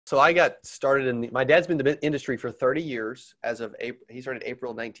So I got started my dad's been in the industry for 30 years as of April. He started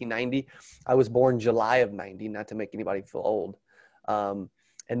April 1990. I was born July of 90, not to make anybody feel old. And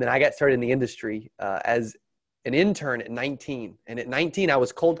then I got started in the industry as an intern at 19. And at 19, I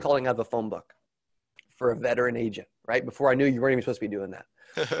was cold calling out of a phone book for a veteran agent, right? Before I knew you weren't even supposed to be doing that.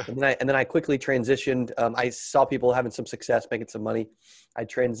 And then I quickly transitioned. I saw people having some success, making some money. I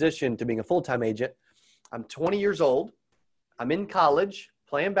transitioned to being a full-time agent. I'm 20 years old. I'm in college,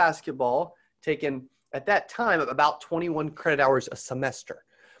 playing basketball, taking, at that time, about 21 credit hours a semester,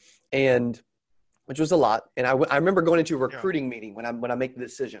 and which was a lot. And I remember going into a recruiting meeting when I make the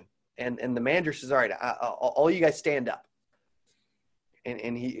decision. And the manager says, all right, all you guys stand up.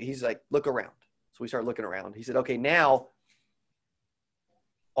 And he's like, look around. So we started looking around. He said, okay, now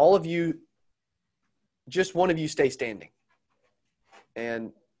all of you, just one of you stay standing.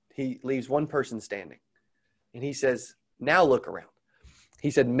 And he leaves one person standing. And he says, now look around.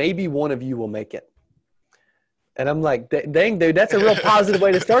 He said, maybe one of you will make it. And I'm like, dang, dude, that's a real positive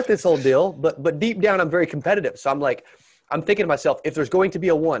way to start this whole deal. But deep down, I'm very competitive. So I'm thinking to myself, if there's going to be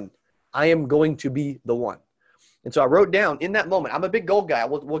a one, I am going to be the one. And so I wrote down in that moment, I'm a big goal guy.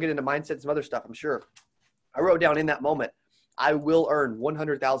 We'll get into mindset and some other stuff, I'm sure. I wrote down in that moment, I will earn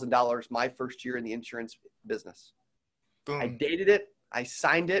 $100,000 my first year in the insurance business. Boom. I dated it. I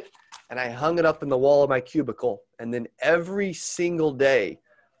signed it, and I hung it up in the wall of my cubicle. And then every single day,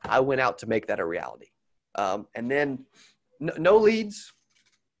 I went out to make that a reality. And then no leads,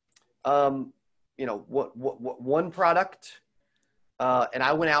 one product. And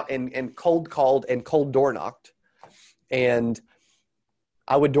I went out and cold called and cold door knocked. And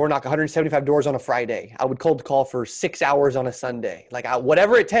I would door knock 175 doors on a Friday. I would cold call for 6 hours on a Sunday. Like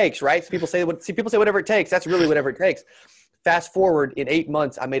whatever it takes, right? So people say whatever it takes. That's really whatever it takes. Fast forward, in 8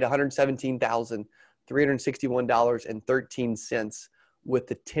 months, I made $117,361.13 with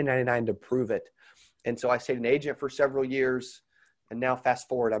the 1099 to prove it. And so I stayed an agent for several years. And now fast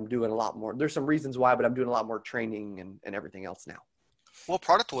forward, I'm doing a lot more. There's some reasons why, but I'm doing a lot more training and everything else now. What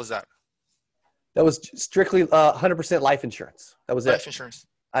product was that? That was strictly 100% life insurance. That was life insurance.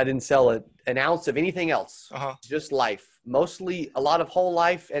 I didn't sell an ounce of anything else. Just life. Mostly a lot of whole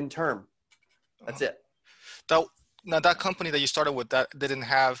life and term. That's it. Now that company that you started with, that didn't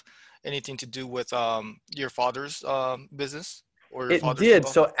have anything to do with your father's business? Or your it did.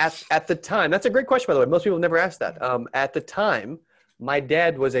 So at the time, that's a great question, by the way. Most people never ask that. At the time, my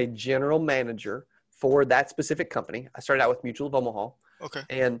dad was a general manager for that specific company. I started out with Mutual of Omaha. Okay.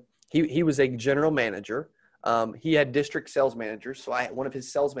 And he was a general manager. He had district sales managers. So one of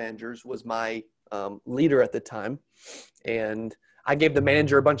his sales managers was my leader at the time. And I gave the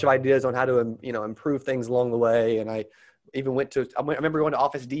manager a bunch of ideas on how to, improve things along the way. And I even I remember going to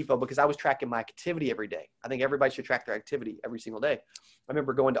Office Depot because I was tracking my activity every day. I think everybody should track their activity every single day. I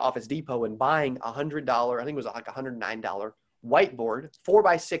remember going to Office Depot and buying $100, I think it was like $109 whiteboard, 4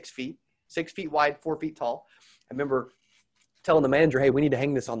 by 6 feet, 6 feet wide, 4 feet tall. I remember telling the manager, hey, we need to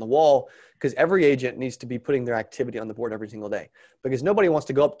hang this on the wall because every agent needs to be putting their activity on the board every single day, because nobody wants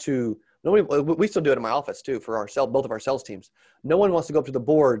to go up to we still do it in my office too for both of our sales teams. No one wants to go up to the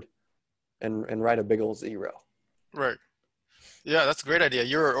board and write a big old 0. Right. Yeah, that's a great idea.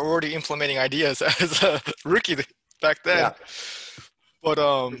 You're already implementing ideas as a rookie back then. Yeah. But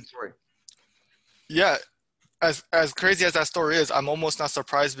yeah, as crazy as that story is, I'm almost not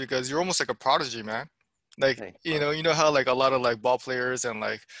surprised because you're almost like a prodigy, man. Like, thanks, you know how like a lot of like ball players and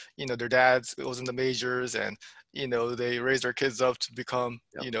like, their dads was in the majors and, they raise their kids up to become,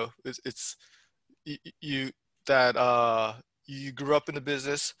 you grew up in the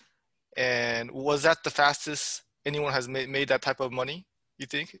business. And was that the fastest anyone has made that type of money, you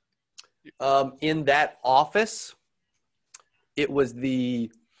think? In that office, it was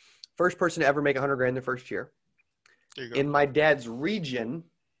the first person to ever make $100,000 the first year. There you go. In my dad's region,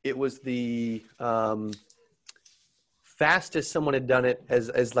 it was the fastest someone had done it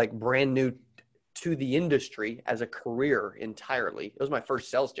as like brand new to the industry as a career entirely. It was my first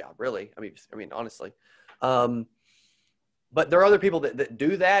sales job, really. I mean, honestly. But there are other people that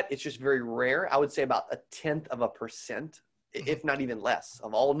do that. It's just very rare. I would say about 0.1%, if not even less,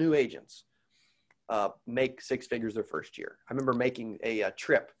 of all new agents make 6 figures their first year. I remember making a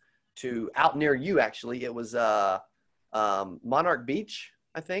trip to out near you, actually. It was Monarch Beach,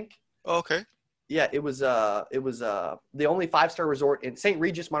 I think. Oh, okay. Yeah, it was the only 5-star resort in St.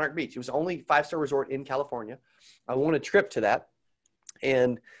 Regis, Monarch Beach. It was the only 5-star resort in California. I won a trip to that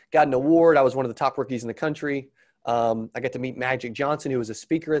and got an award. I was one of the top rookies in the country. I got to meet Magic Johnson, who was a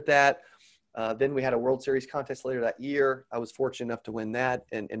speaker at that. Then we had a World Series contest later that year. I was fortunate enough to win that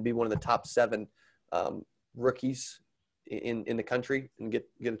and be one of the top 7 rookies in the country and get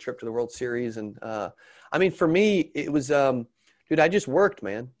a trip to the World Series. And I mean, for me, it was dude, I just worked,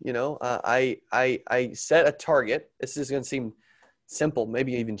 man. You know, I set a target. This is going to seem simple,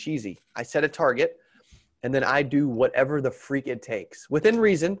 maybe even cheesy. I set a target, and then I do whatever the freak it takes, within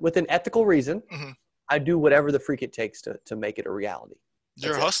reason, within ethical reason. Mm-hmm. I do whatever the freak it takes to make it a reality.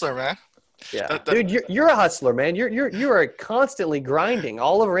 You're a hustler, man. Yeah, dude, you're a hustler, man. You are constantly grinding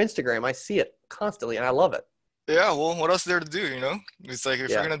all over Instagram. I see it constantly, and I love it. Yeah, well, what else is there to do, you know? It's like if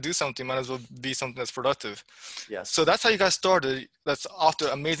Yeah. you're gonna do something, might as well be something that's productive. Yes. So that's how you guys started. That's off to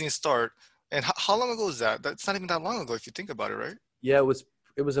an amazing start. And how long ago was that? That's not even that long ago if you think about it, right? Yeah,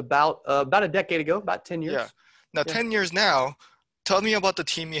 it was about a decade ago, about 10 years. Yeah. Now, 10 years now, tell me about the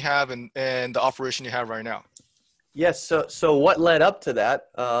team you have and the operation you have right now. Yes. So what led up to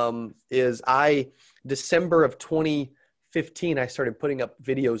that is December of 2015, I started putting up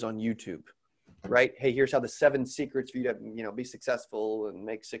videos on YouTube, right? Hey, here's how the 7 secrets for you to, you know, be successful and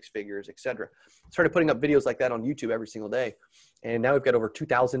make 6 figures, etc. Started putting up videos like that on YouTube every single day. And now we've got over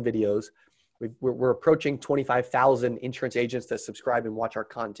 2,000 videos. We're approaching 25,000 insurance agents that subscribe and watch our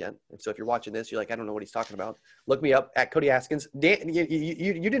content. And so if you're watching this, you're like, I don't know what he's talking about. Look me up at Cody Askins. Dan,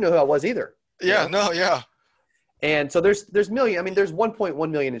 you didn't know who I was either. Yeah, you know? no, yeah. And so there's there's 1.1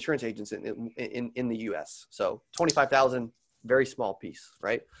 million insurance agents in the U.S. So 25,000, very small piece,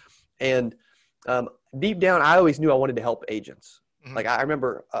 right? And deep down, I always knew I wanted to help agents. Mm-hmm. Like I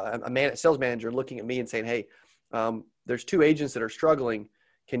remember a sales manager looking at me and saying, "Hey, there's 2 agents that are struggling.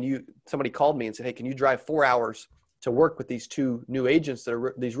 Somebody called me and said, hey, can you drive 4 hours to work with these 2 new agents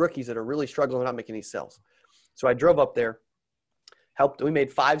these rookies that are really struggling and not making any sales?" So I drove up there, we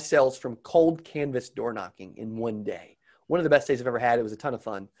made 5 sales from cold canvas door knocking in one day. One of the best days I've ever had. It was a ton of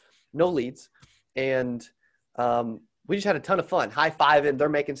fun. No leads. And we just had a ton of fun. High fiving. They're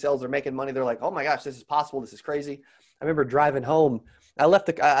making sales. They're making money. They're like, oh my gosh, this is possible. This is crazy. I remember driving home. I left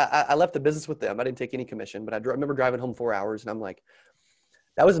the business with them. I didn't take any commission, but I remember driving home 4 hours and I'm like,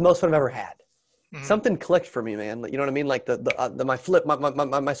 that was the most fun I've ever had. Mm-hmm. Something clicked for me, man. You know what I mean? Like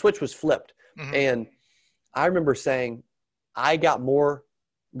my switch was flipped. Mm-hmm. And I remember saying, I got more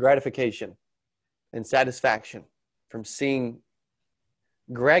gratification and satisfaction from seeing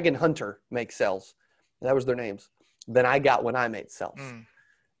Greg and Hunter make sales. That was their names. Than I got when I made sales. Mm.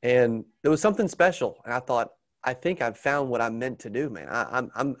 And there was something special. And I thought, I think I've found what I'm meant to do, man.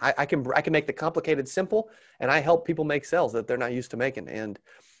 I can make the complicated simple, and I help people make sales that they're not used to making. And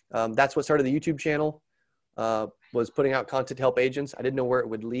that's what started the YouTube channel, was putting out content to help agents. I didn't know where it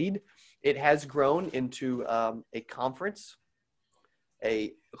would lead. It has grown into a conference,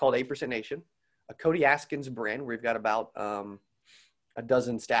 called 8% Nation, a Cody Askins brand. We've got about a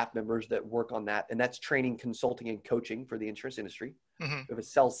dozen staff members that work on that, and that's training, consulting, and coaching for the insurance industry. Mm-hmm. We have a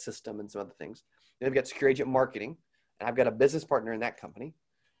sales system and some other things. Then we've got secure agent marketing, and I've got a business partner in that company,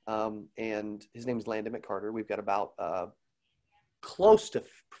 and his name is Landon McCarter. We've got about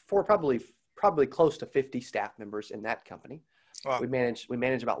probably close to 50 staff members in that company. Wow. We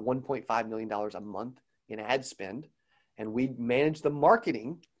manage about $1.5 million a month in ad spend, and we manage the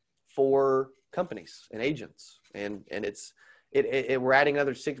marketing for companies and agents, and we're adding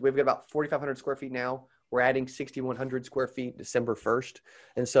another 6. We've got about 4,500 square feet now. We're adding 6,100 square feet December 1st.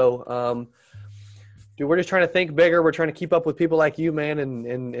 And so, dude, we're just trying to think bigger. We're trying to keep up with people like you, man,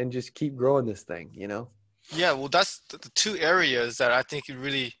 and just keep growing this thing, you know? Yeah, well, that's the 2 areas that I think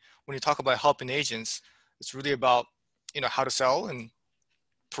really, when you talk about helping agents, it's really about, you know, how to sell and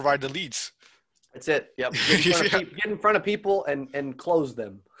provide the leads. That's it. Yep. Get in front of people and close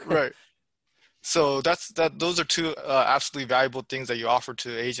them. Right. So those are 2 absolutely valuable things that you offer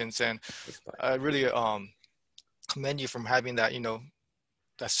to agents, and I really commend you from having that, you know,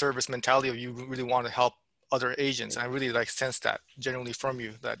 that service mentality of you really want to help other agents. And I really sense that genuinely from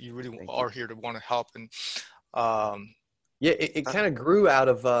you, that you really are here to want to help. And it kind of grew out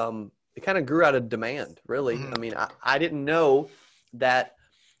of demand, really. Mm-hmm. I mean, I didn't know that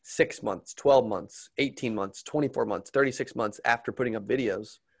 6 months, 12 months, 18 months, 24 months, 36 months after putting up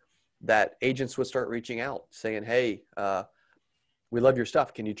videos, that agents would start reaching out saying, hey, we love your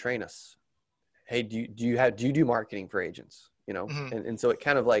stuff. Can you train us? Hey, do you do marketing for agents? You know? Mm-hmm. And so it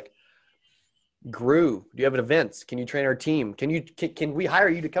kind of grew. Do you have events? Can you train our team? Can we hire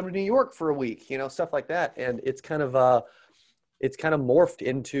you to come to New York for a week? You know, stuff like that. And it's kind of morphed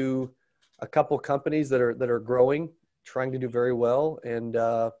into a couple companies that are growing, trying to do very well. And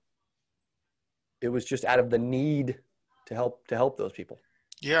it was just out of the need to help those people.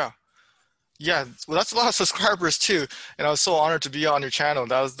 Yeah. Yeah, well, that's a lot of subscribers too, and I was so honored to be on your channel.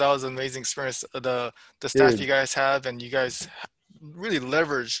 That was an amazing experience. The staff you guys have, and you guys really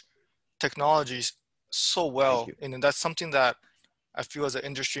leverage technologies so Thank well, you. and then that's something that I feel as an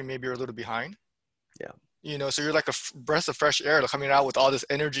industry maybe you're a little behind. Yeah. You know, so you're like a breath of fresh air, like coming out with all this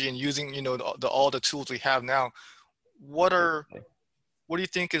energy and using, you know, all the tools we have now. What are what do you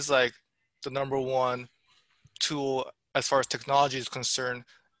think is like the number one tool as far as technology is concerned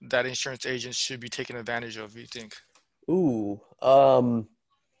that insurance agents should be taking advantage of, you think? Ooh, I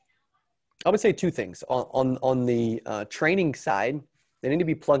would say two things. On the training side, they need to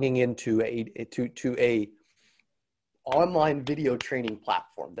be plugging into a online video training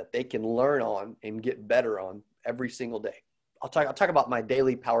platform that they can learn on and get better on every single day. I'll talk about my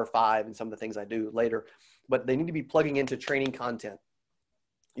daily Power 5 and some of the things I do later, but they need to be plugging into training content.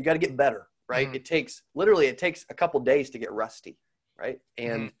 You got to get better, right? Mm-hmm. It takes a couple days to get rusty, right?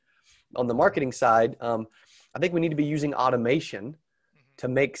 And on the marketing side, I think we need to be using automation to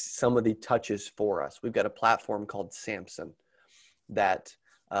make some of the touches for us. We've got a platform called Samson that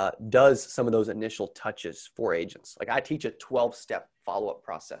does some of those initial touches for agents. Like I teach a 12-step follow-up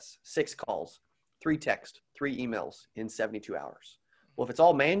process, 6 calls, 3 texts, 3 emails in 72 hours. Well, if it's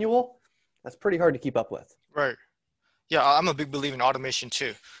all manual, that's pretty hard to keep up with. Right. Yeah, I'm a big believer in automation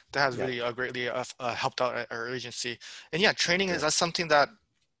too. That has really greatly helped out our agency. And yeah, training is that's something that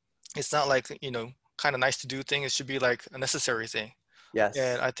it's not like, you know, kind of nice to do thing. It should be like a necessary thing. Yes.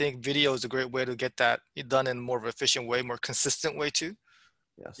 And I think video is a great way to get that done in more of an efficient way, more consistent way too.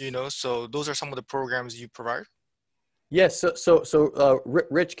 Yes. You know, so those are some of the programs you provide. Yes. So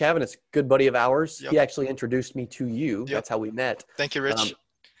Rich Cavaniss, good buddy of ours, Yep. he actually introduced me to you. Yep. That's how we met. Thank you, Rich.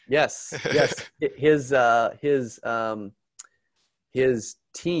 Yes. His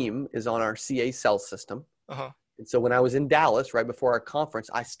team is on our CA sales system. And so when I was in Dallas, right before our conference,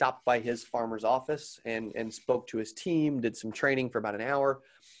 I stopped by his farmer's office and spoke to his team, did some training for about an hour,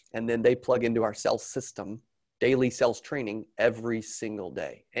 and then they plug into our sales system, daily sales training every single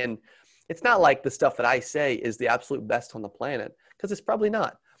day. And it's not like the stuff that I say is the absolute best on the planet, because it's probably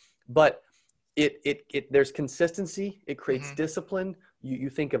not. But there's consistency. It creates discipline. You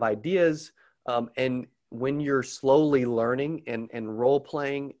think of ideas, and when you're slowly learning and role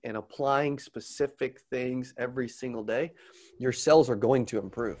playing and applying specific things every single day, your sales are going to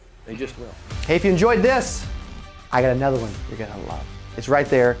improve. They just will. Hey, if you enjoyed this, I got another one you're going to love. It's right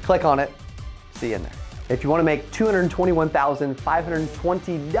there. Click on it. See you in there. If you want to make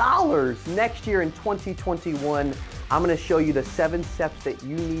 $221,520 next year in 2021, I'm going to show you the 7 steps that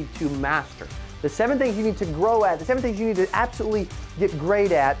you need to master. The 7 things you need to grow at, the 7 things you need to absolutely get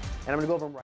great at, and I'm going to go over them right now.